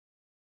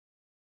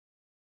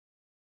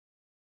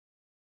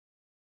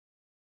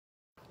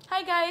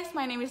Hi guys,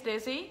 my name is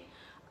Desy.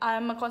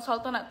 I'm a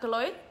consultant at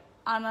Deloitte,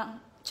 and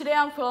today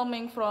I'm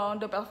filming from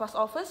the Belfast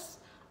office.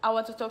 I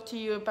want to talk to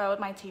you about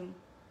my team.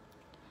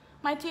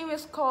 My team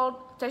is called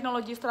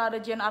Technology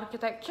Strategy and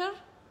Architecture,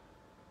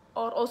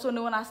 or also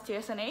known as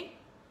TSNA.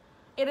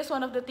 It is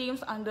one of the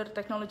teams under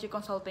technology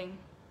consulting.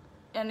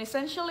 And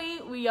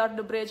essentially, we are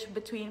the bridge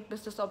between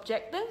business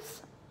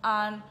objectives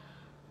and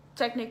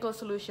technical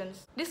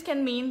solutions. This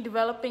can mean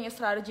developing a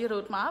strategy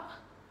roadmap,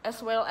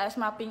 as well as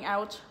mapping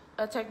out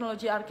a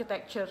technology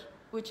architecture,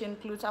 which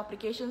includes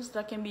applications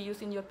that can be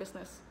used in your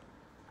business.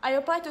 I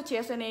applied to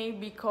TSNA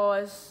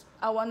because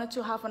I wanted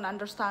to have an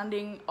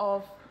understanding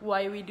of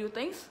why we do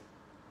things,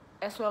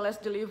 as well as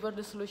deliver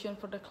the solution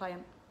for the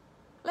client.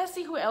 Let's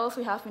see who else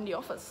we have in the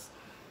office.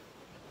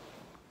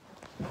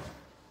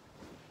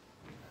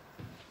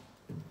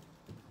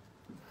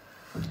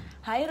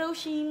 Hi,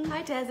 Roisin.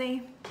 Hi,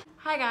 Desy.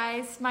 Hi,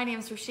 guys. My name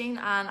is Roisin,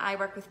 and I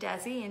work with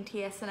Desy in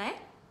TSNA.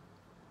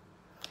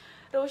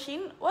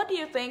 Roisin, what do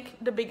you think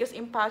the biggest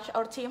impact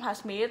our team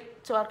has made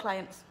to our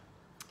clients?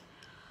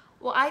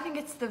 Well, I think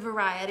it's the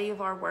variety of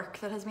our work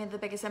that has made the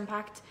biggest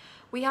impact.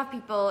 We have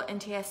people in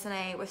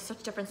TSNA with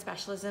such different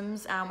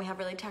specialisms, and we have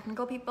really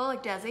technical people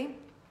like Desy,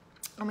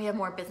 and we have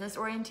more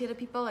business-oriented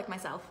people like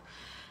myself.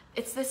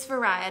 It's this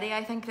variety,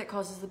 I think, that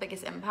causes the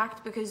biggest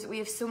impact, because we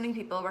have so many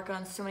people working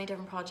on so many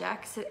different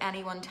projects at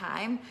any one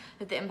time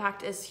that the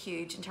impact is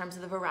huge in terms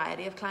of the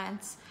variety of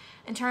clients.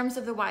 In terms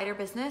of the wider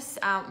business,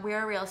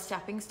 we're a real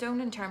stepping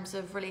stone in terms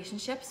of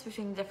relationships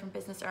between the different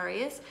business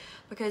areas,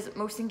 because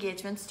most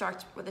engagements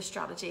start with a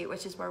strategy,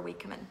 which is where we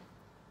come in.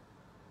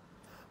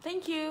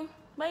 Thank you.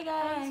 Bye,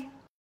 guys. Bye.